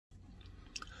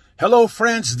Hello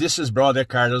friends, this is Brother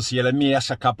Carlos here. Let me ask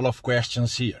a couple of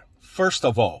questions here. First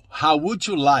of all, how would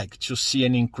you like to see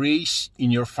an increase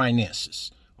in your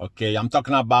finances? Okay, I'm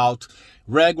talking about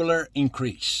regular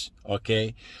increase,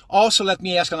 okay? Also, let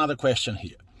me ask another question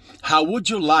here. How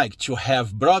would you like to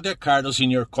have Brother Carlos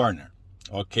in your corner?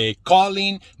 Okay,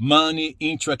 calling money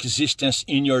into existence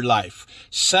in your life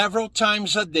several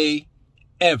times a day,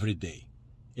 every day.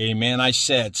 Amen. I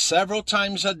said several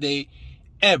times a day,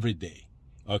 every day.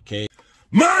 Okay.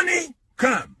 Money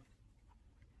come.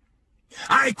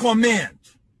 I command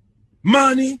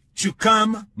money to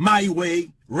come my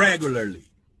way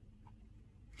regularly.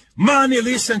 Money,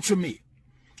 listen to me.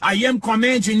 I am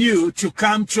commanding you to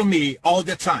come to me all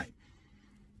the time.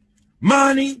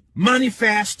 Money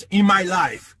manifest in my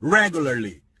life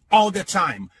regularly, all the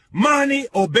time. Money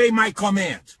obey my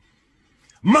command.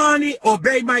 Money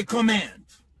obey my command.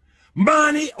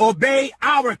 Money obey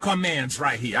our commands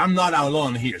right here. I'm not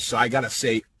alone here, so I gotta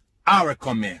say our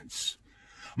commands.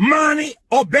 Money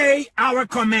obey our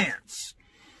commands.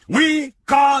 We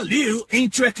call you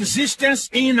into existence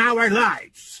in our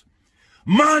lives.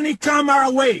 Money come our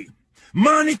way.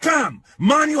 Money come.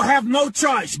 Money, you have no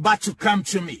choice but to come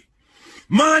to me.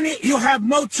 Money, you have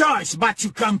no choice but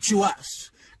to come to us.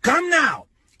 Come now.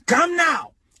 Come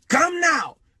now. Come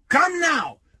now. Come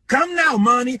now. Come now,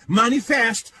 money,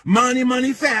 manifest, money,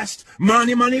 manifest,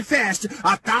 money, manifest.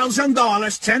 $1,000,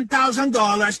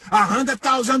 $10,000,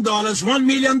 $100,000, $1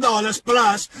 million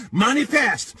plus,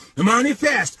 manifest,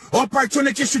 manifest.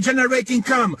 Opportunities to generate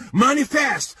income,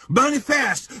 manifest,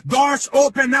 manifest. Doors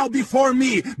open now before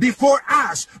me, before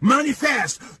us,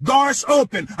 manifest. Doors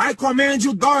open. I command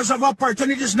you, doors of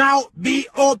opportunities now be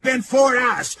open for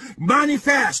us.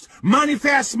 Manifest,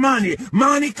 manifest money,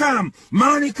 money come,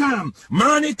 money come,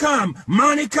 money come,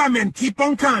 money coming, keep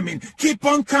on coming, keep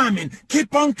on coming,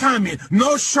 keep on coming.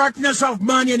 No shortness of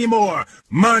money anymore.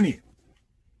 Money.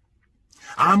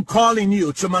 I'm calling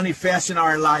you to manifest in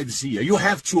our lives here. You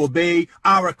have to obey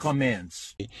our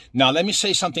commands. Now, let me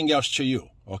say something else to you,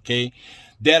 okay?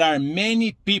 There are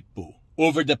many people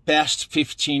over the past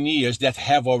 15 years that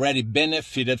have already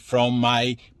benefited from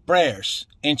my prayers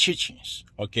and teachings,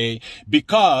 okay?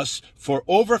 Because for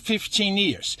over 15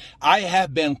 years, I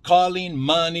have been calling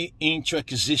money into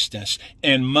existence,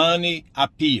 and money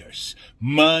appears.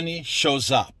 Money shows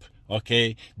up,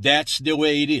 okay? That's the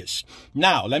way it is.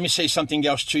 Now, let me say something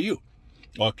else to you,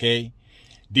 okay?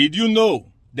 Did you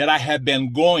know that I have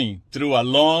been going through a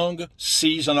long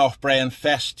season of prayer and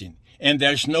fasting? And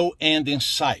there's no end in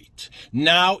sight.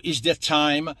 Now is the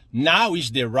time, now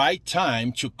is the right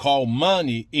time to call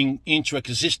money into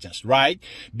existence, right?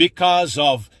 Because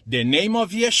of the name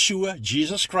of Yeshua,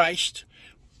 Jesus Christ,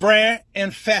 prayer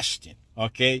and fasting,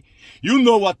 okay? You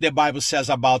know what the Bible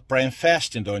says about prayer and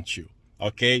fasting, don't you?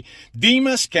 Okay?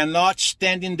 Demons cannot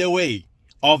stand in the way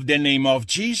of the name of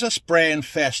Jesus, prayer and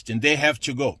fasting. They have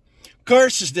to go.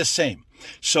 Curse is the same.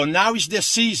 So now is the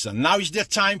season, now is the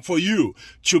time for you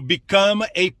to become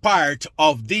a part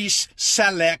of this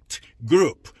select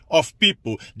group of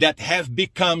people that have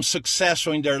become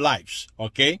successful in their lives,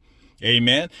 okay?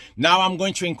 Amen. Now I'm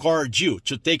going to encourage you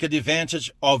to take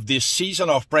advantage of this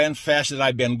season of prayer and fast that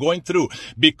I've been going through,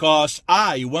 because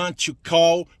I want to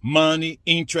call money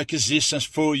into existence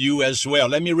for you as well.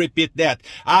 Let me repeat that.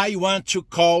 I want to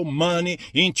call money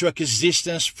into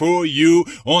existence for you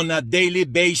on a daily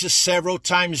basis, several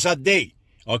times a day.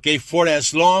 Okay, for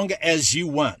as long as you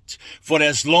want, for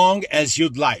as long as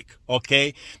you'd like,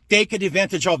 okay? Take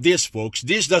advantage of this, folks.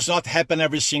 This does not happen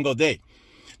every single day.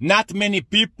 Not many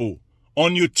people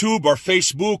on YouTube or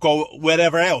Facebook or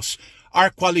wherever else are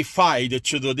qualified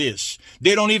to do this.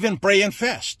 They don't even pray and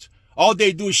fast. All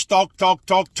they do is talk, talk,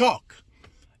 talk, talk.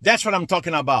 That's what I'm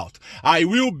talking about. I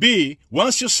will be,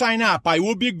 once you sign up, I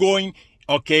will be going,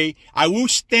 okay, I will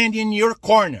stand in your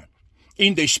corner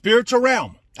in the spiritual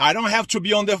realm. I don't have to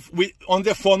be on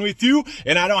the phone with you,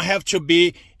 and I don't have to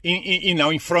be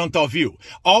in front of you.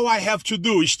 All I have to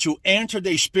do is to enter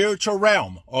the spiritual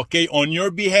realm, okay, on your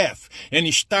behalf,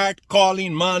 and start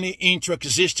calling money into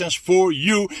existence for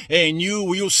you, and you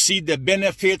will see the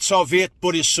benefits of it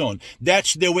pretty soon.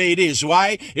 That's the way it is.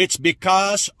 Why? It's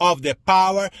because of the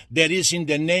power that is in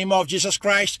the name of Jesus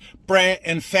Christ, prayer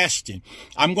and fasting.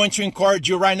 I'm going to encourage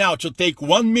you right now to take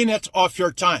 1 minute of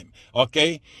your time,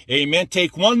 okay? Amen.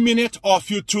 Take 1 minute off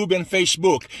YouTube and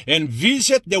Facebook and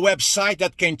visit the website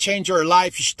that can change your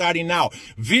life starting now.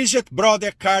 Visit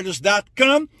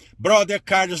brothercarlos.com,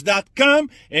 brothercarlos.com,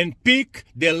 and pick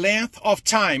the length of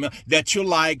time that you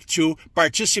like to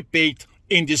participate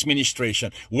in this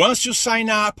ministration. Once you sign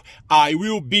up, I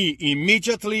will be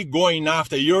immediately going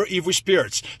after your evil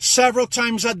spirits several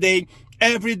times a day,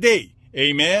 every day.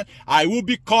 Amen. I will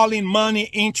be calling money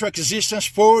into existence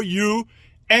for you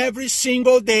every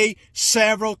single day,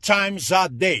 several times a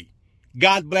day.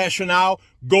 God bless you now.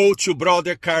 Go to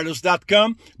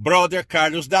brothercarlos.com,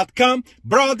 brothercarlos.com,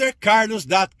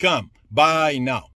 brothercarlos.com. Bye now.